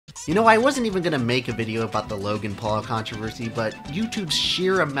You know, I wasn't even gonna make a video about the Logan Paul controversy, but YouTube's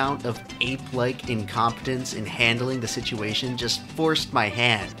sheer amount of ape-like incompetence in handling the situation just forced my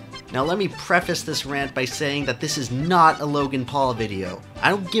hand. Now let me preface this rant by saying that this is not a Logan Paul video. I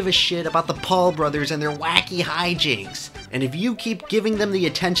don't give a shit about the Paul brothers and their wacky hijinks. And if you keep giving them the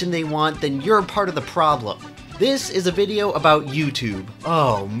attention they want, then you're part of the problem. This is a video about YouTube.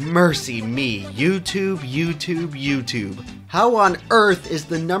 Oh, mercy me. YouTube. How on earth is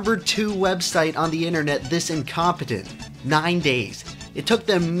the #2 website on the internet this incompetent? 9 days. It took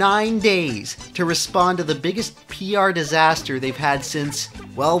them 9 days to respond to the biggest PR disaster they've had since,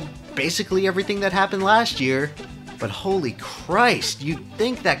 well, basically everything that happened last year. But holy Christ, you'd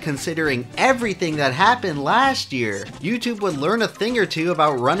think that considering everything that happened last year, YouTube would learn a thing or two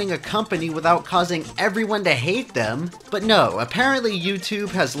about running a company without causing everyone to hate them. But no, apparently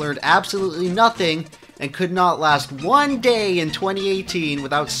YouTube has learned absolutely nothing and could not last 1 day in 2018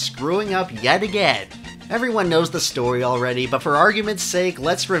 without screwing up yet again. Everyone knows the story already, but for argument's sake,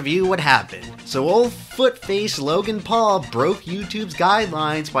 let's review what happened. So old foot-faced Logan Paul broke YouTube's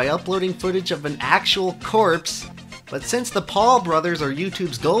guidelines by uploading footage of an actual corpse. But since the Paul brothers are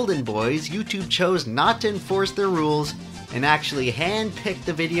YouTube's golden boys, YouTube chose not to enforce their rules and actually hand-picked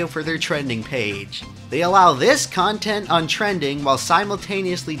the video for their trending page. They allow this content on trending while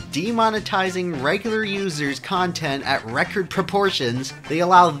simultaneously demonetizing regular users' content at record proportions. They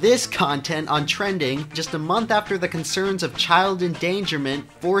allow this content on trending just a month after the concerns of child endangerment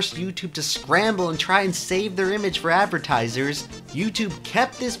forced YouTube to scramble and try and save their image for advertisers. YouTube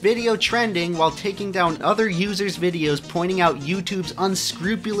kept this video trending while taking down other users' videos pointing out YouTube's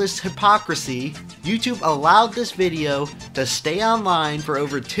unscrupulous hypocrisy. YouTube allowed this video to stay online for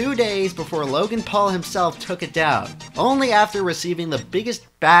over 2 days before Logan Paul himself took it down, only after receiving the biggest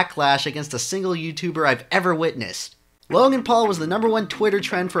backlash against a single YouTuber I've ever witnessed. Logan Paul was the #1 Twitter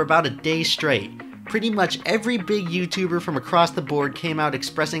trend for about a day straight. Pretty much every big YouTuber from across the board came out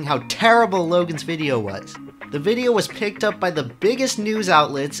expressing how terrible Logan's video was. The video was picked up by the biggest news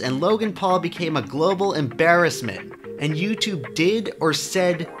outlets and Logan Paul became a global embarrassment, and YouTube did or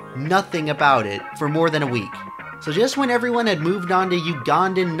said nothing about it for more than a week. So just when everyone had moved on to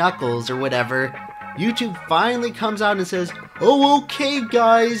Ugandan Knuckles or whatever, YouTube finally comes out and says, "Oh, okay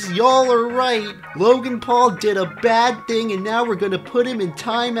guys, y'all are right. Logan Paul did a bad thing and now we're gonna put him in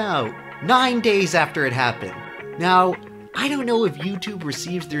timeout." 9 days after it happened. Now, I don't know if YouTube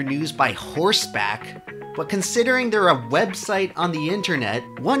receives their news by horseback, but considering they're a website on the internet,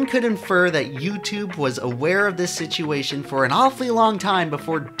 one could infer that YouTube was aware of this situation for an awfully long time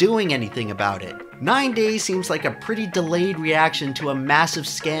before doing anything about it. 9 days seems like a pretty delayed reaction to a massive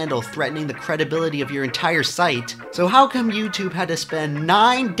scandal threatening the credibility of your entire site. So how come YouTube had to spend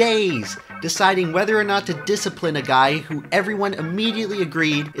 9 days deciding whether or not to discipline a guy who everyone immediately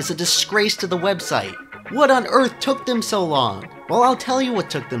agreed is a disgrace to the website? What on earth took them so long? Well, I'll tell you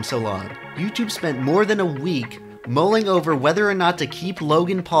what took them so long. YouTube spent more than a week mulling over whether or not to keep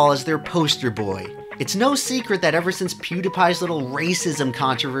Logan Paul as their poster boy. It's no secret that ever since PewDiePie's little racism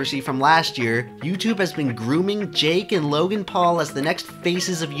controversy from last year, YouTube has been grooming Jake and Logan Paul as the next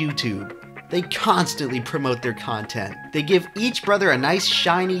faces of YouTube. They constantly promote their content. They give each brother a nice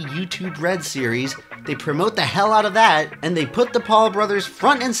shiny YouTube Red series, they promote the hell out of that, and they put the Paul brothers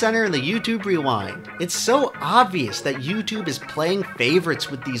front and center in the YouTube Rewind. It's so obvious that YouTube is playing favorites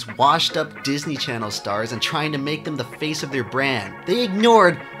with these washed up Disney Channel stars and trying to make them the face of their brand. They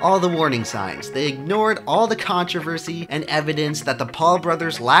ignored all the warning signs. They ignored all the controversy and evidence that the Paul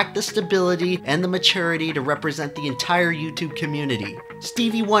brothers lacked the stability and the maturity to represent the entire YouTube community.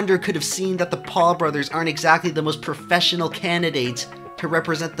 Stevie Wonder could have seen that the Paul brothers aren't exactly the most professional candidates to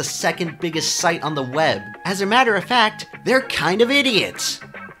represent the second biggest site on the web. As a matter of fact, they're kind of idiots.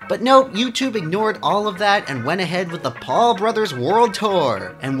 But nope, YouTube ignored all of that and went ahead with the Paul Brothers World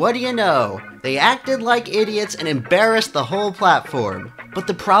Tour. And what do you know? They acted like idiots and embarrassed the whole platform. But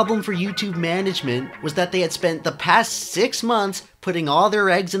the problem for YouTube management was that they had spent the past 6 months putting all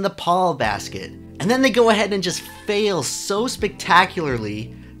their eggs in the Paul basket. And then they go ahead and just fail so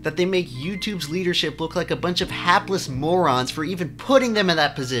spectacularly that they make YouTube's leadership look like a bunch of hapless morons for even putting them in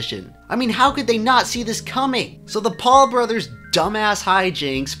that position. I mean, how could they not see this coming? So the Paul brothers' dumbass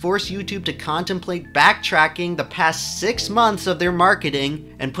hijinks force YouTube to contemplate backtracking the past 6 months of their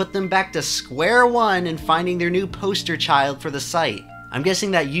marketing and put them back to square one in finding their new poster child for the site. I'm guessing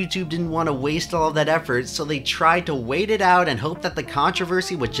that YouTube didn't want to waste all of that effort, so they tried to wait it out and hope that the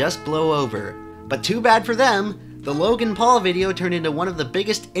controversy would just blow over. But too bad for them. The Logan Paul video turned into one of the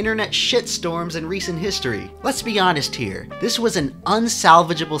biggest internet shitstorms in recent history. Let's be honest here, this was an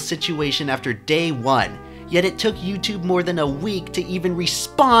unsalvageable situation after day one. Yet it took YouTube more than a week to even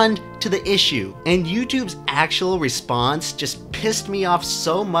respond to the issue. And YouTube's actual response just pissed me off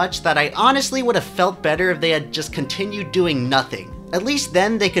so much that I honestly would have felt better if they had just continued doing nothing. At least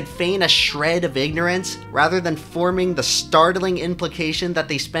then they could feign a shred of ignorance rather than forming the startling implication that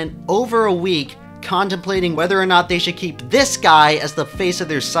they spent over a week contemplating whether or not they should keep this guy as the face of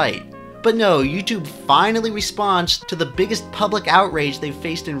their site. But no, YouTube finally responds to the biggest public outrage they've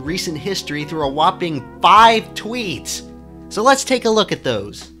faced in recent history through a whopping 5 tweets. So let's take a look at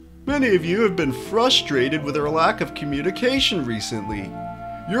those. Many of you have been frustrated with our lack of communication recently.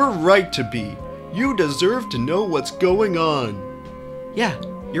 You're right to be. You deserve to know what's going on. Yeah,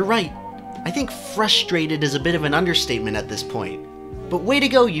 you're right. I think frustrated is a bit of an understatement at this point. But way to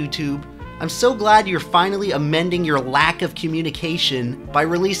go, YouTube. I'm so glad you're finally amending your lack of communication by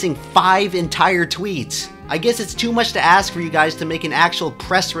releasing 5 entire tweets. I guess it's too much to ask for you guys to make an actual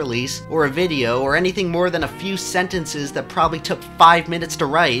press release or a video or anything more than a few sentences that probably took 5 minutes to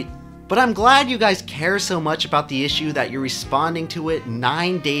write. But I'm glad you guys care so much about the issue that you're responding to it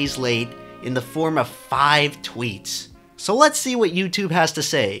 9 days late in the form of 5 tweets. So let's see what YouTube has to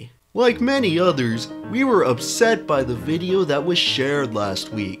say. Like many others, we were upset by the video that was shared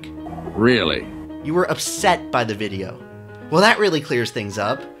last week. Really? You were upset by the video. Well, that really clears things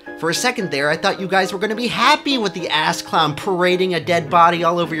up. For a second there, I thought you guys were going to be happy with the ass clown parading a dead body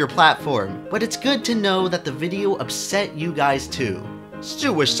all over your platform. But it's good to know that the video upset you guys too.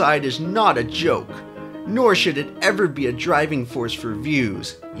 Suicide is not a joke, nor should it ever be a driving force for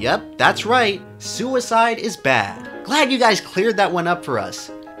views. Yep, that's right. Suicide is bad. Glad you guys cleared that one up for us.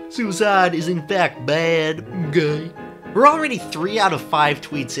 Suicide is in fact bad, okay? We're already 3 out of 5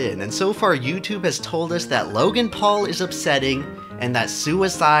 tweets in, and so far YouTube has told us that Logan Paul is upsetting and that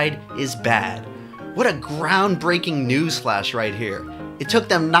suicide is bad. What a groundbreaking newsflash right here. It took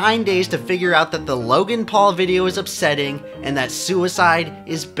them 9 days to figure out that the Logan Paul video is upsetting and that suicide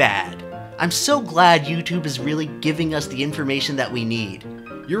is bad. I'm so glad YouTube is really giving us the information that we need.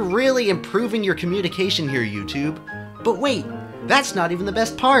 You're really improving your communication here, YouTube. But wait, that's not even the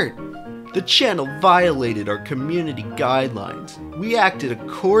best part. The channel violated our community guidelines. We acted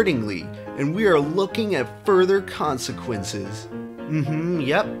accordingly, and we are looking at further consequences.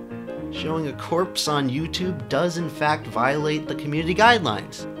 Yep. Showing a corpse on YouTube does in fact violate the community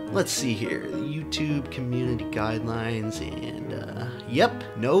guidelines. Let's see here, the YouTube community guidelines, and yep,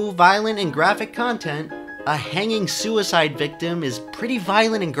 no violent and graphic content. A hanging suicide victim is pretty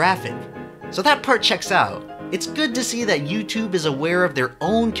violent and graphic. So that part checks out. It's good to see that YouTube is aware of their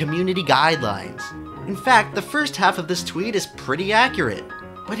own community guidelines. In fact, the first half of this tweet is pretty accurate.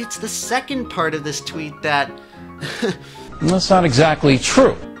 But it's the second part of this tweet that... That's not exactly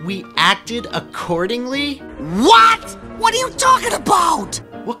true. We acted accordingly? What? What are you talking about?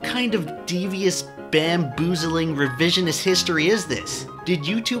 What kind of devious, bamboozling, revisionist history is this? Did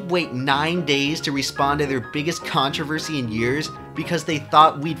YouTube wait 9 days to respond to their biggest controversy in years because they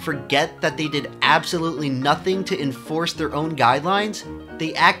thought we'd forget that they did absolutely nothing to enforce their own guidelines?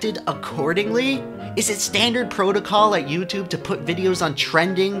 They acted accordingly? Is it standard protocol at YouTube to put videos on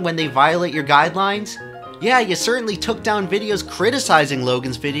trending when they violate your guidelines? Yeah, you certainly took down videos criticizing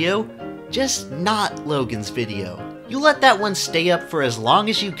Logan's video, just not Logan's video. You let that one stay up for as long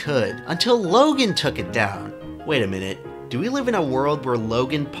as you could, until Logan took it down. Wait a minute, do we live in a world where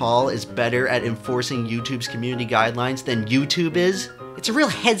Logan Paul is better at enforcing YouTube's community guidelines than YouTube is? It's a real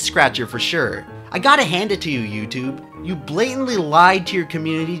head scratcher for sure. I gotta hand it to you, YouTube. You blatantly lied to your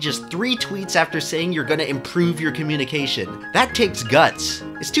community just 3 tweets after saying you're gonna improve your communication. That takes guts.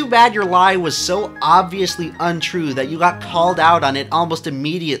 It's too bad your lie was so obviously untrue that you got called out on it almost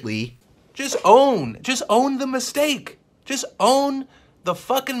immediately. Just own the mistake. Just own the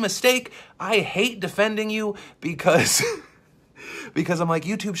fucking mistake. I hate defending you because I'm like,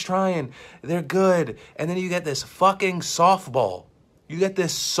 YouTube's trying, they're good, and then you get this fucking softball. You get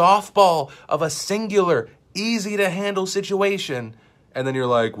this softball of a singular, easy to handle situation, and then you're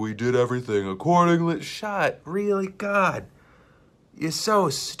like, we did everything accordingly. Shut, really? God, you're so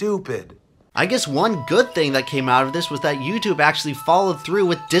stupid. I guess one good thing that came out of this was that YouTube actually followed through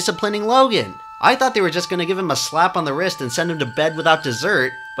with disciplining Logan. I thought they were just gonna give him a slap on the wrist and send him to bed without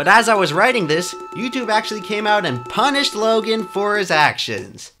dessert, but as I was writing this, YouTube actually came out and punished Logan for his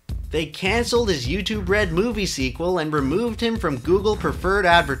actions. They canceled his YouTube Red movie sequel and removed him from Google Preferred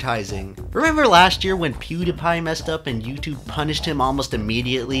Advertising. Remember last year when PewDiePie messed up and YouTube punished him almost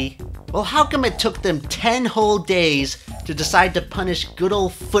immediately? Well, how come it took them 10 whole days to decide to punish good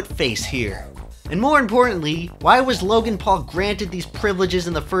old Footface here? And more importantly, why was Logan Paul granted these privileges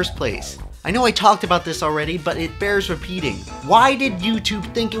in the first place? I know I talked about this already, but it bears repeating. Why did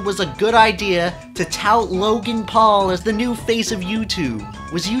YouTube think it was a good idea to tout Logan Paul as the new face of YouTube?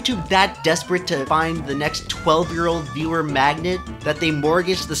 Was YouTube that desperate to find the next 12-year-old viewer magnet that they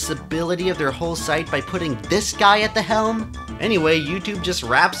mortgaged the stability of their whole site by putting this guy at the helm? Anyway, YouTube just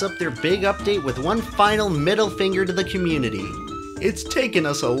wraps up their big update with one final middle finger to the community. It's taken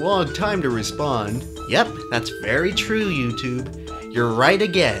us a long time to respond. Yep, that's very true, YouTube. You're right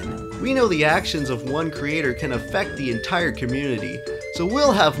again. We know the actions of one creator can affect the entire community, so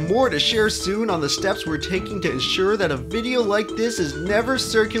we'll have more to share soon on the steps we're taking to ensure that a video like this is never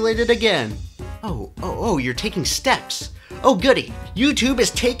circulated again. Oh, you're taking steps. Oh goody, YouTube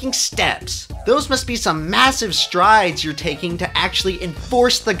is taking steps. Those must be some massive strides you're taking to actually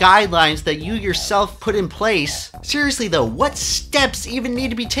enforce the guidelines that you yourself put in place. Seriously though, what steps even need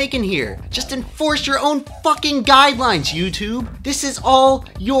to be taken here? Just enforce your own fucking guidelines, YouTube. This is all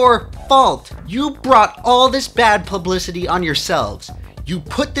your fault. You brought all this bad publicity on yourselves. You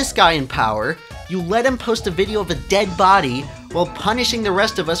put this guy in power, you let him post a video of a dead body while punishing the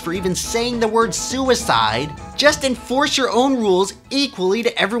rest of us for even saying the word suicide. Just enforce your own rules equally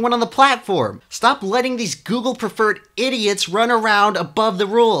to everyone on the platform. Stop letting these Google preferred idiots run around above the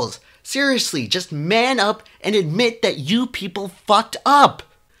rules. Seriously, just man up and admit that you people fucked up.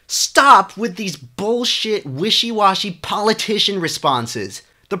 Stop with these bullshit wishy-washy politician responses.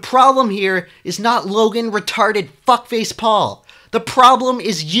 The problem here is not Logan retarded fuckface Paul. The problem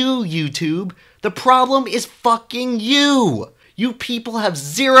is you, YouTube. The problem is fucking you. You people have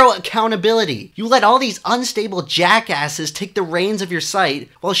zero accountability. You let all these unstable jackasses take the reins of your site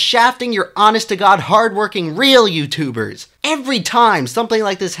while shafting your honest-to-God hardworking real YouTubers. Every time something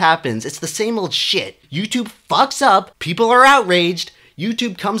like this happens, it's the same old shit. YouTube fucks up, people are outraged,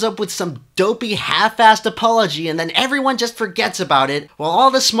 YouTube comes up with some dopey half-assed apology and then everyone just forgets about it while all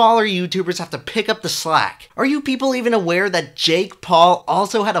the smaller YouTubers have to pick up the slack. Are you people even aware that Jake Paul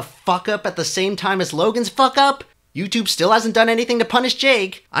also had a fuck up at the same time as Logan's fuck up? YouTube still hasn't done anything to punish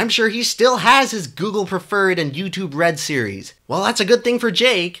Jake. I'm sure he still has his Google Preferred and YouTube Red series. Well, that's a good thing for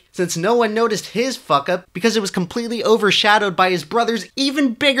Jake, since no one noticed his fuck up because it was completely overshadowed by his brother's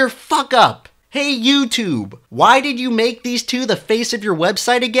even bigger fuck up. Hey YouTube, why did you make these two the face of your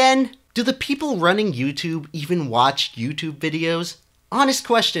website again? Do the people running YouTube even watch YouTube videos? Honest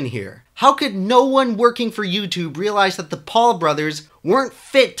question here. How could no one working for YouTube realize that the Paul brothers weren't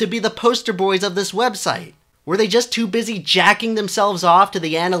fit to be the poster boys of this website? Were they just too busy jacking themselves off to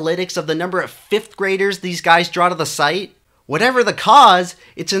the analytics of the number of 5th graders these guys draw to the site? Whatever the cause,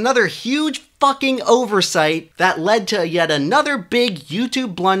 it's another huge fucking oversight that led to yet another big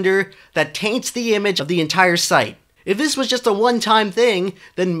YouTube blunder that taints the image of the entire site. If this was just a one-time thing,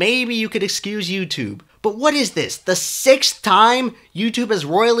 then maybe you could excuse YouTube. But what is this? The 6th time YouTube has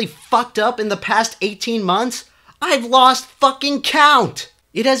royally fucked up in the past 18 months? I've lost fucking count!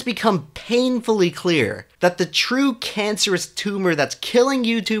 It has become painfully clear that the true cancerous tumor that's killing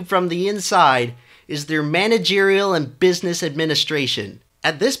YouTube from the inside is their managerial and business administration.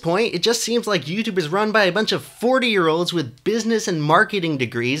 At this point, it just seems like YouTube is run by a bunch of 40-year-olds with business and marketing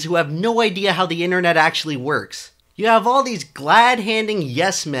degrees who have no idea how the internet actually works. You have all these glad-handing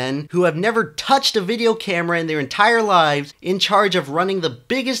yes men who have never touched a video camera in their entire lives in charge of running the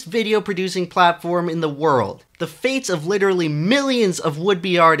biggest video producing platform in the world. The fates of literally millions of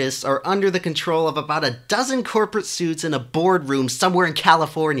would-be artists are under the control of about a dozen corporate suits in a boardroom somewhere in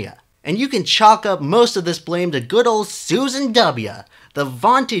California. And you can chalk up most of this blame to good old Susan W., the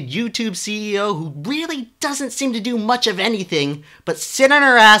vaunted YouTube CEO who really doesn't seem to do much of anything but sit on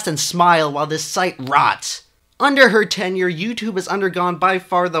her ass and smile while this site rots. Under her tenure, YouTube has undergone by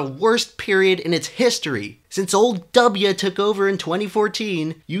far the worst period in its history. Since old W took over in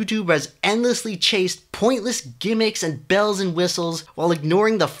 2014, YouTube has endlessly chased pointless gimmicks and bells and whistles while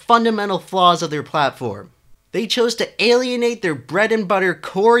ignoring the fundamental flaws of their platform. They chose to alienate their bread and butter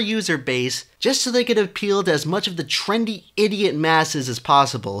core user base just so they could appeal to as much of the trendy idiot masses as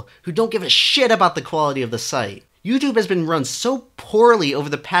possible who don't give a shit about the quality of the site. YouTube has been run so poorly over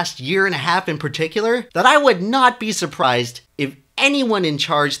the past year and a half in particular that I would not be surprised if anyone in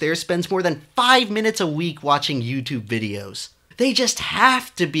charge there spends more than 5 minutes a week watching YouTube videos. They just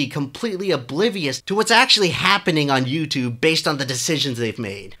have to be completely oblivious to what's actually happening on YouTube based on the decisions they've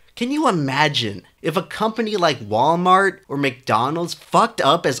made. Can you imagine if a company like Walmart or McDonald's fucked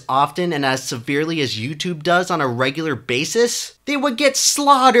up as often and as severely as YouTube does on a regular basis? They would get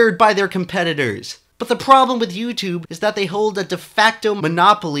slaughtered by their competitors. But the problem with YouTube is that they hold a de facto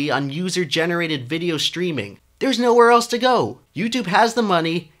monopoly on user-generated video streaming. There's nowhere else to go. YouTube has the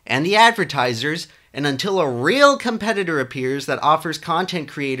money and the advertisers, and until a real competitor appears that offers content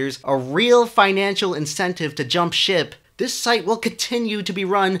creators a real financial incentive to jump ship, this site will continue to be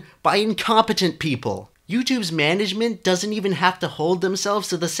run by incompetent people. YouTube's management doesn't even have to hold themselves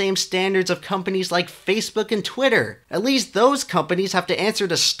to the same standards of companies like Facebook and Twitter. At least those companies have to answer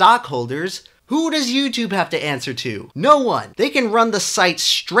to stockholders. Who does YouTube have to answer to? No one. They can run the site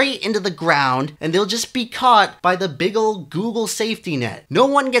straight into the ground and they'll just be caught by the big old Google safety net. No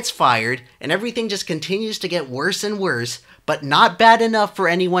one gets fired and everything just continues to get worse and worse, but not bad enough for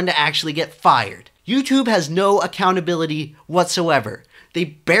anyone to actually get fired. YouTube has no accountability whatsoever. They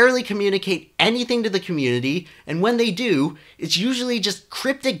barely communicate anything to the community, and when they do, it's usually just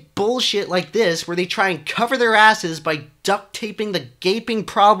cryptic bullshit like this where they try and cover their asses by duct taping the gaping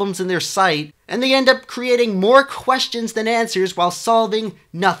problems in their site, and they end up creating more questions than answers while solving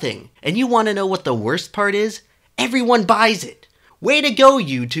nothing. And you want to know what the worst part is? Everyone buys it. Way to go,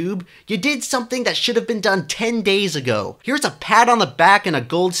 YouTube! You did something that should have been done 10 days ago. Here's a pat on the back and a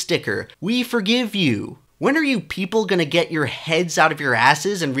gold sticker. We forgive you. When are you people gonna get your heads out of your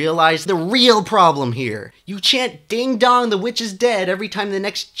asses and realize the real problem here? You chant ding dong the witch is dead every time the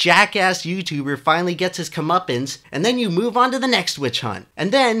next jackass YouTuber finally gets his comeuppance, and then you move on to the next witch hunt.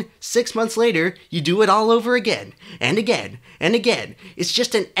 And then, 6 months later, you do it all over again, and again, and again. It's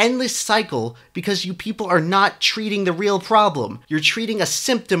just an endless cycle because you people are not treating the real problem. You're treating a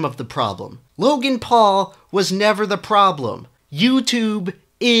symptom of the problem. Logan Paul was never the problem. YouTube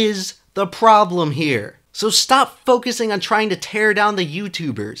is the problem here. So stop focusing on trying to tear down the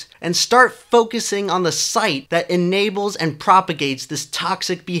YouTubers and start focusing on the site that enables and propagates this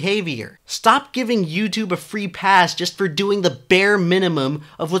toxic behavior. Stop giving YouTube a free pass just for doing the bare minimum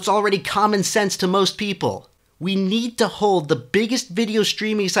of what's already common sense to most people. We need to hold the biggest video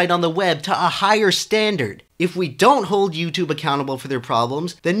streaming site on the web to a higher standard. If we don't hold YouTube accountable for their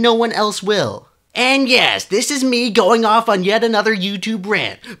problems, then no one else will. And yes, this is me going off on yet another YouTube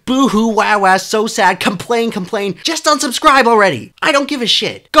rant. Boo-hoo, wow-wow, so sad, complain. Just unsubscribe already. I don't give a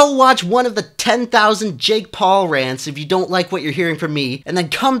shit. Go watch one of the 10,000 Jake Paul rants if you don't like what you're hearing from me, and then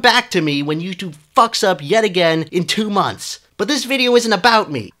come back to me when YouTube fucks up yet again in 2 months. But this video isn't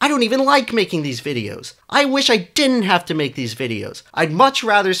about me. I don't even like making these videos. I wish I didn't have to make these videos. I'd much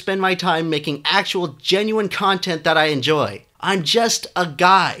rather spend my time making actual genuine content that I enjoy. I'm just a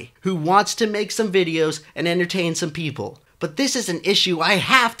guy who wants to make some videos and entertain some people. But this is an issue I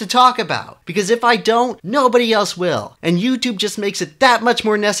have to talk about, because if I don't, nobody else will. And YouTube just makes it that much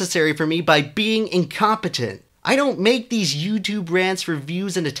more necessary for me by being incompetent. I don't make these YouTube rants for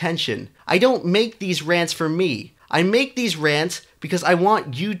views and attention. I don't make these rants for me. I make these rants because I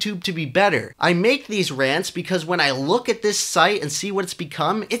want YouTube to be better. I make these rants because when I look at this site and see what it's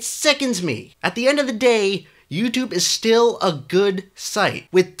become, it sickens me. At the end of the day, YouTube is still a good site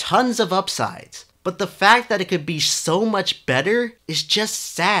with tons of upsides. But the fact that it could be so much better is just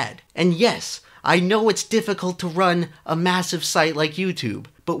sad. And yes, I know it's difficult to run a massive site like YouTube,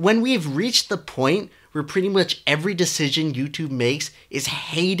 but when we've reached the point where pretty much every decision YouTube makes is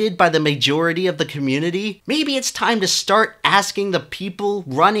hated by the majority of the community, maybe it's time to start asking the people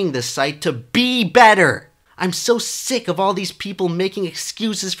running this site to be better. I'm so sick of all these people making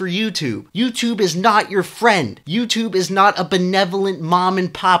excuses for YouTube. YouTube is not your friend. YouTube is not a benevolent mom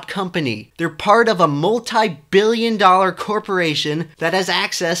and pop company. They're part of a multi-billion-dollar corporation that has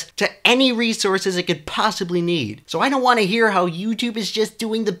access to any resources it could possibly need. So I don't want to hear how YouTube is just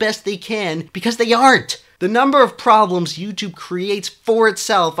doing the best they can, because they aren't. The number of problems YouTube creates for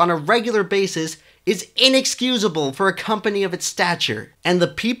itself on a regular basis is inexcusable for a company of its stature. And the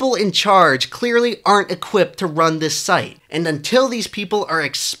people in charge clearly aren't equipped to run this site. And until these people are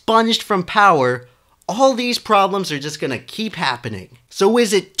expunged from power, all these problems are just gonna keep happening. So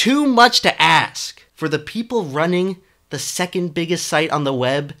is it too much to ask for the people running the second biggest site on the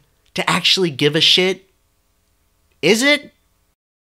web to actually give a shit? Is it?